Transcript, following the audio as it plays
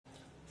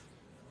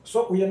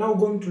So we are now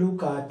going to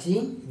look at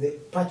the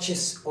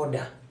purchase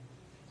order.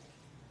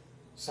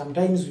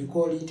 Sometimes we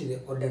call it the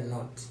order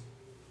note.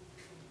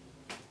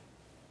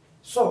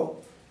 So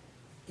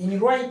in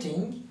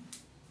writing,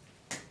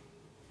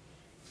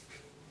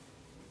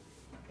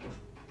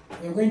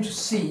 we are going to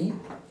see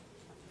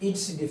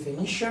its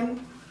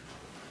definition,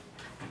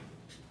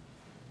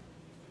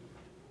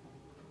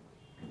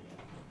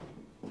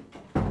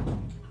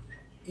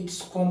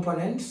 its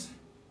components,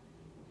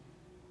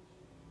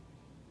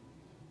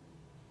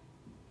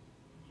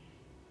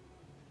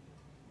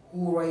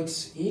 who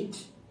writes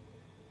it,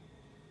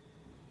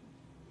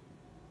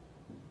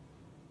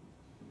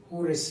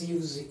 who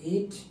receives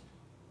it,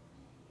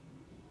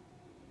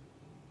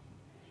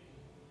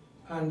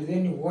 and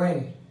then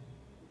when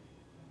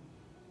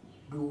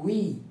do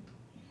we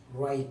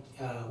write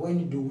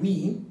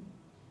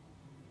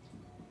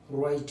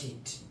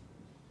it,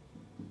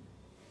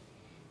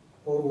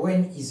 or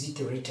when is it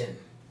written.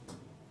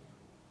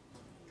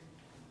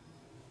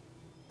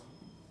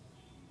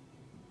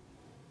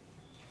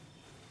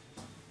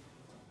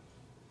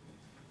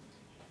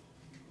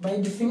 By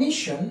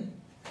definition,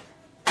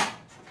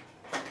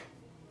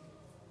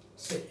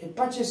 so a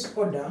purchase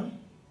order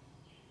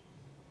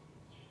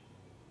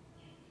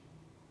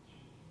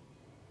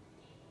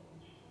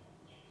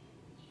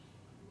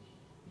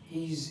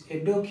is a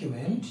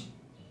document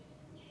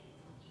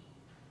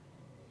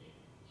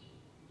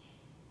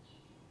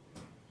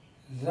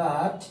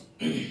that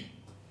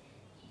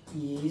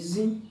is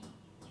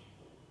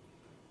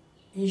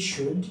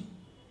issued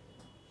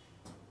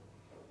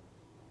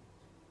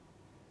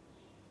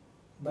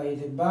by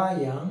the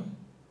buyer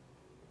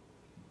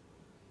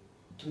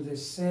to the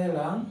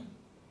seller,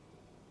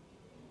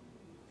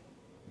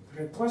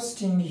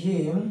 requesting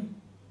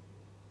him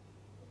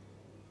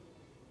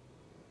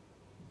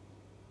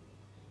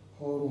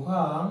or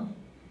her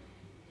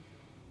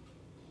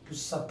to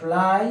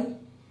supply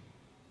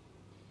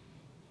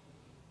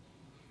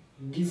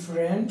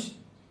different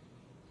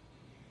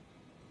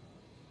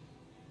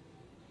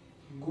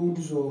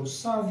goods or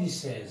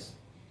services.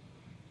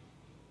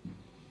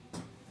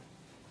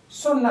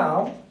 So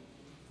now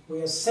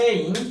we are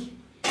saying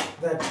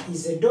that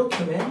is a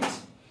document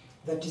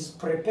that is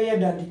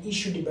prepared and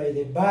issued by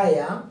the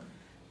buyer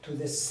to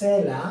the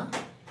seller,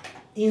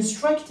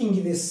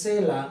 instructing the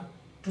seller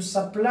to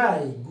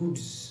supply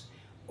goods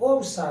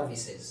or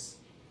services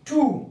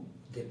to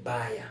the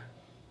buyer.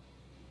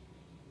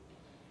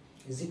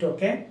 Is it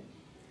okay?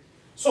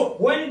 So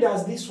when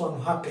does this one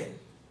happen?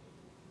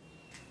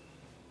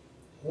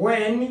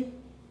 When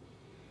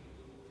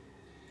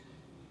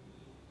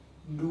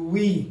do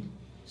we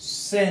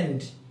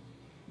send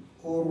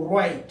or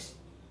write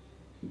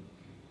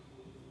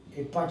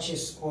a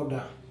purchase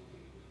order?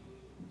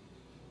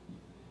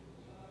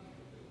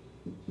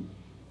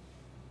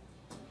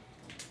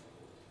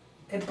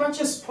 A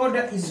purchase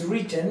order is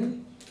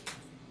written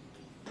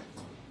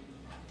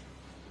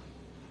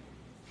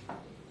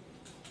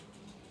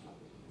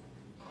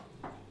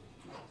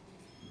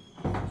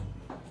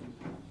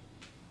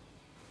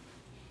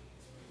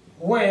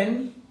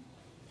when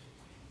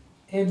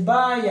a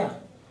buyer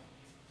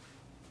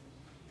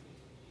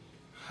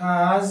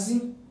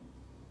has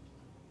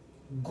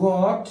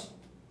got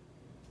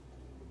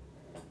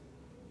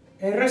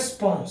a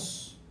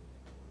response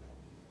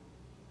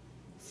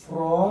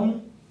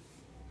from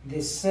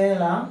the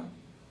seller,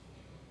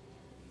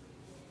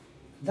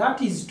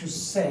 that is to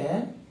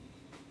say,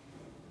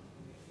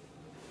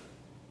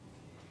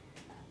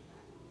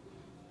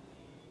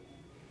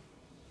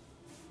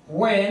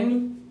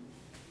 when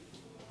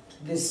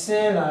the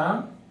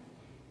seller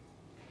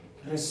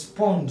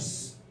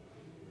responds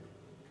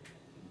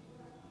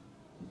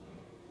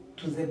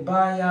to the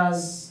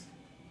buyer's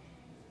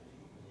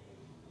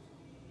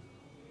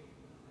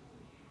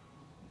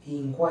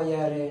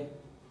inquiry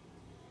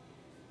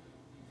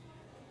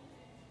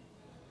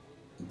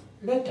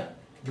letter.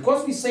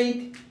 Because we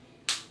said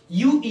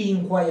you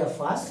inquire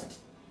first.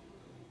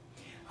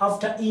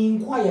 After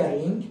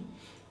inquiring,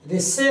 the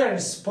seller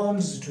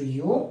responds to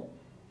you.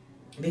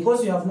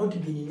 Because you have not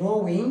been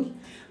knowing,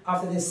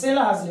 after the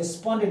seller has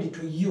responded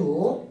to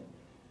you,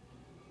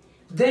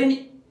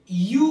 then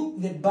you,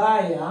 the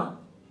buyer,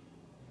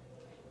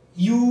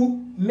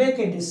 you make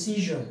a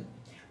decision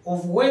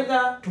of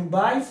whether to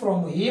buy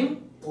from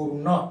him or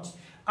not,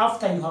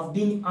 after you have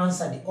been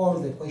answered all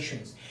the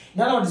questions.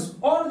 In other words,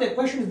 all the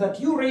questions that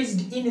you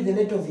raised in the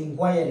letter of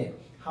inquiry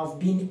have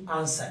been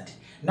answered.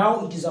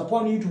 Now it is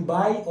upon you to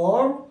buy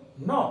or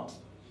not.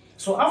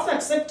 So after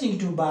accepting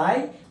to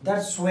buy,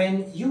 that's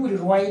when you will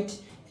write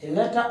a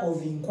letter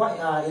of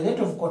a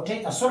letter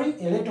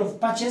of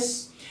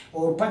purchase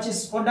or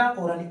purchase order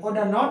or an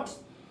order note,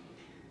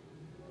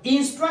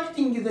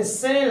 instructing the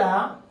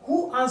seller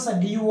who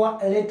answered your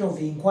letter of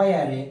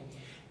inquiry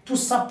to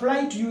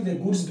supply to you the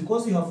goods,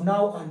 because you have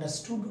now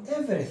understood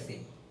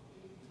everything.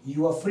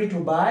 You are free to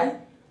buy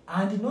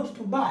and not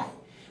to buy.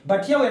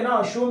 But here we are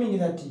now showing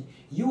that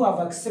you have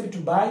accepted to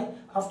buy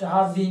after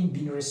having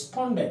been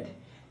responded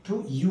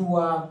to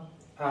your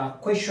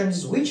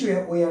questions which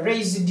were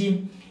raised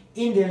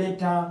in the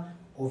letter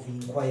of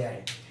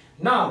inquiry.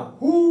 Now,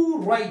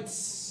 who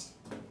writes?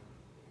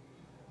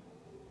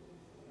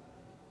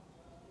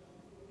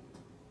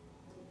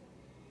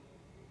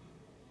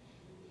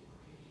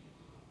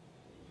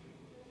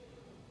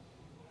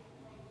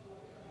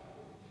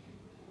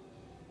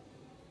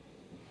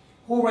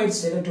 Who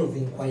writes a letter of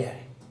inquiry?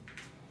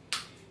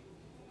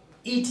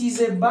 It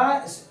is a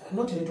buyer,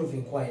 not a letter of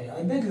inquiry.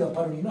 I beg your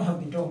pardon. You know, I've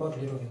been talking about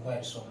letter of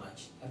inquiry so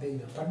much. I beg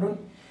your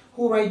pardon.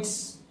 Who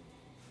writes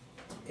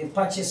a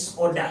purchase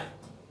order?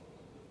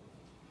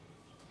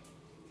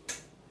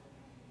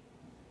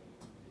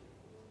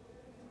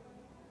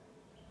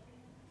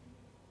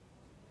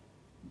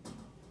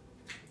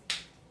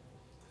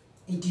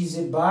 It is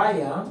a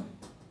buyer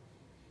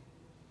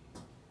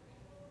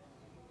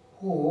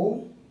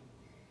who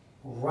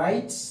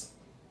writes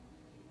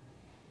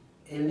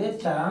a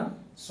letter,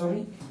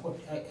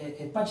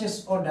 a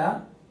purchase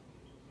order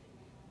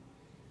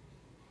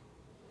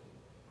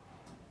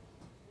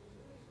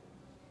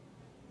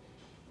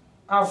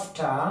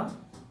after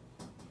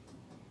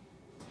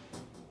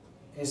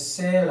a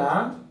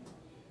seller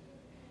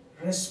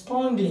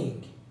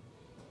responding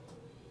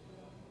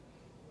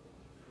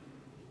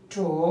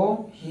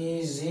to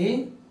his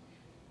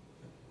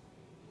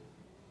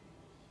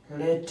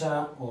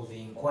letter of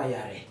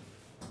inquiry.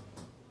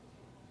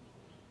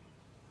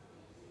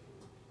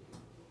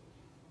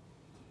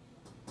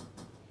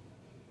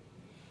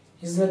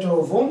 His letter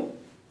of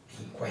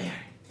inquiry.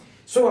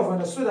 So I've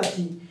understood that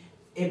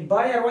a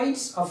buyer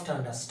writes after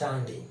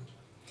understanding.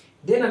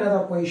 Then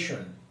another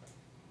question.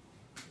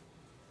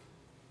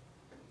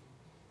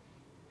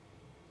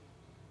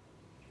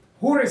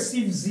 Who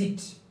receives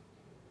it?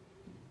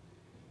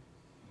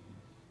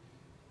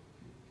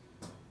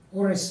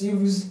 Who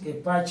receives a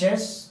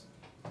purchase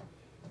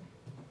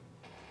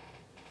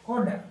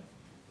order?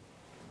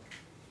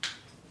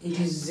 It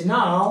is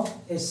now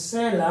a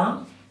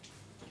seller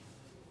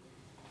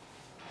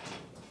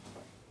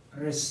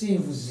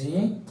receives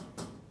a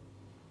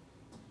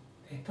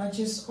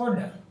purchase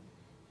order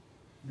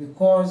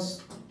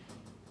because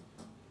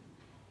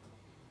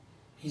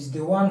he's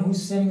the one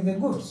who's selling the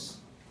goods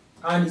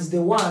and is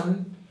the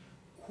one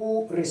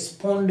who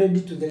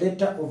responded to the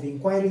letter of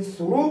inquiry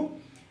through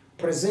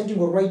presenting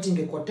or writing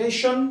a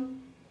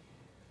quotation,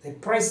 the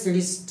price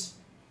list,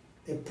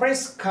 the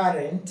price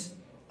current,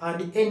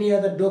 and any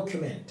other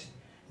document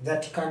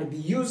that can be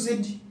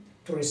used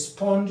to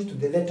respond to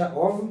the letter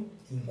of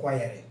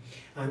inquiry.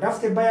 And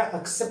after the buyer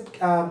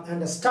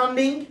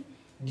understanding,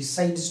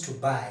 decides to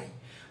buy.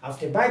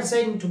 After buyer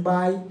deciding to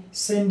buy,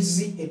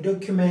 sends a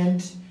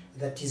document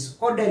that is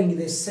ordering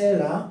the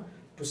seller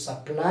to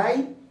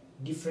supply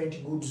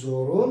different goods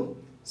or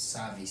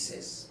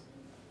services.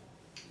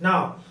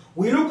 Now,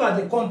 we look at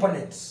the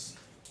components.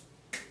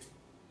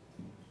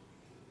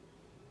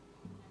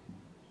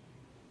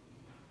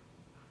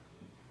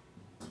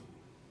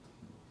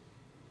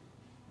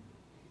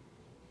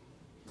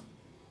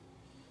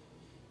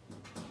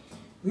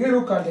 We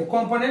look at the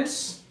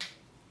components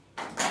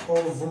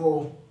of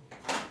a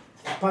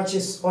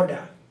purchase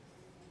order.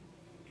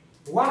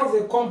 One of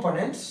the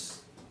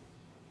components,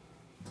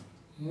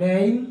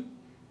 name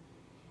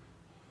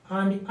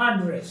and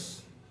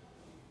address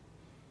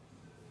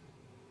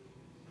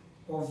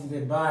of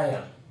the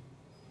buyer.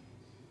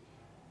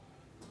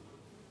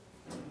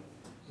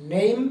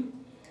 Name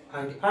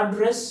and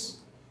address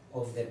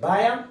of the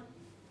buyer.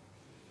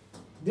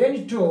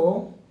 Then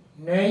two,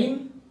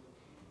 name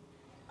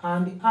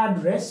and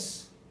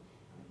address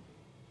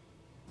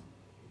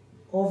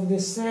of the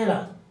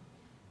seller.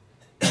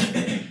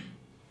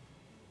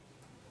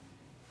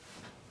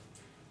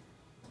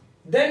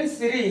 Then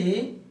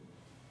three,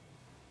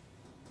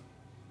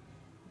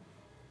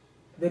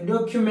 the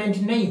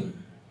document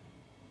name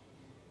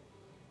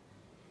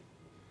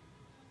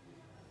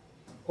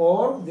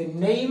or the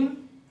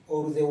name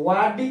or the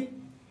word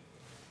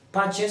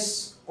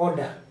purchase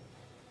order.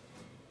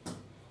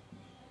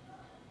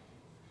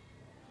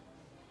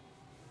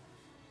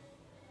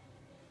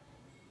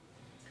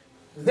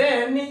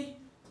 Then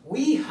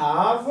we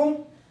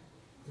have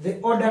the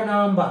order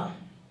number.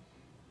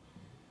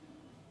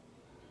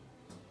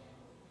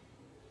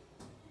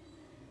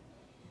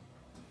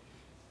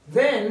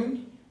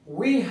 Then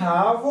we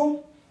have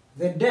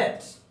the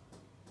date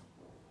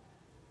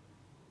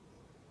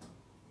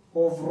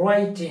of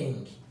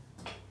writing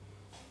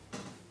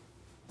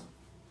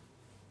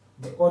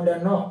the order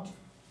note.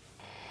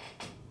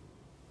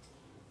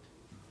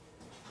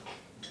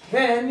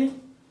 Then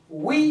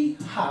we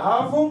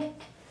have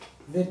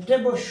the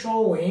table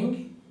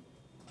showing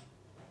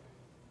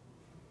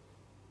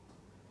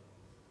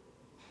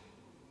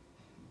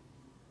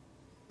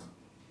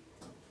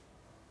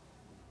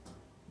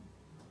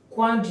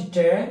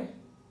quantity,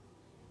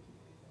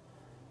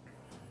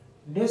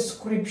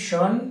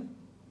 description,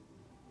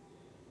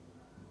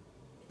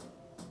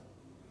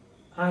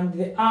 and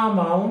the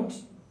amount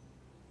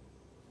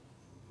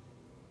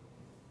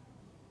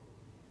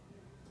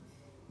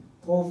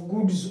of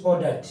goods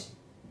ordered.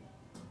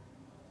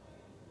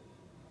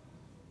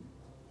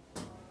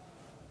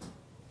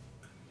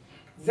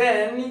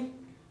 Then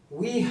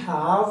we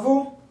have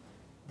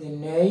the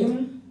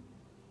name,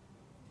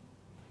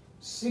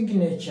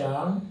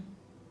 signature,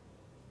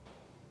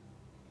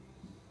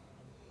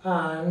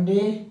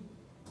 and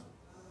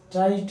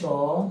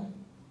title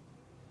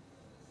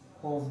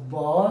of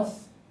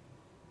both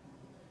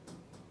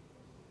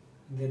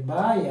the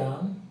buyer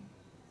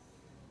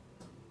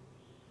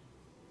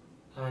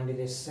and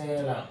the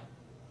seller.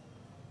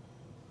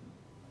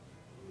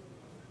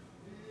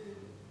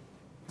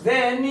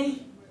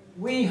 Then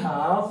we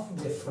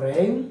have the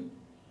frame,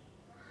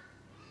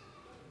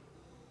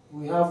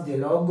 we have the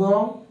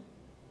logo,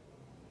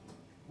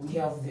 we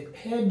have the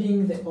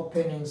heading, the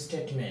opening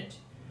statement.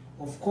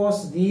 Of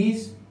course,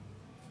 these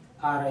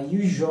are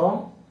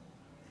usual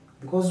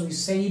because we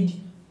said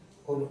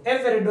on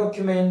every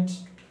document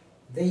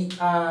they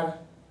are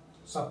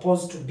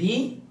supposed to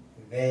be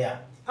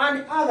there.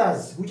 And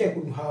others which I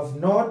could have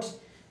not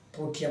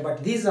put here,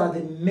 but these are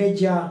the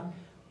major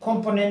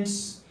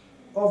components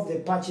of the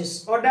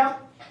purchase order,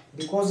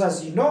 because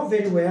as you know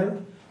very well,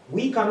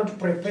 we cannot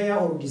prepare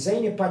or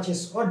design a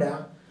purchase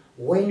order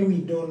when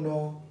we don't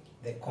know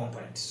the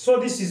components. So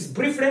this is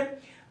briefly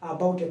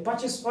about a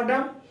purchase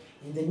order.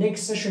 In the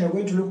next session, we're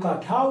going to look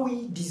at how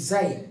we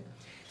design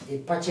a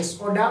purchase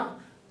order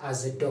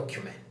as a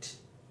document.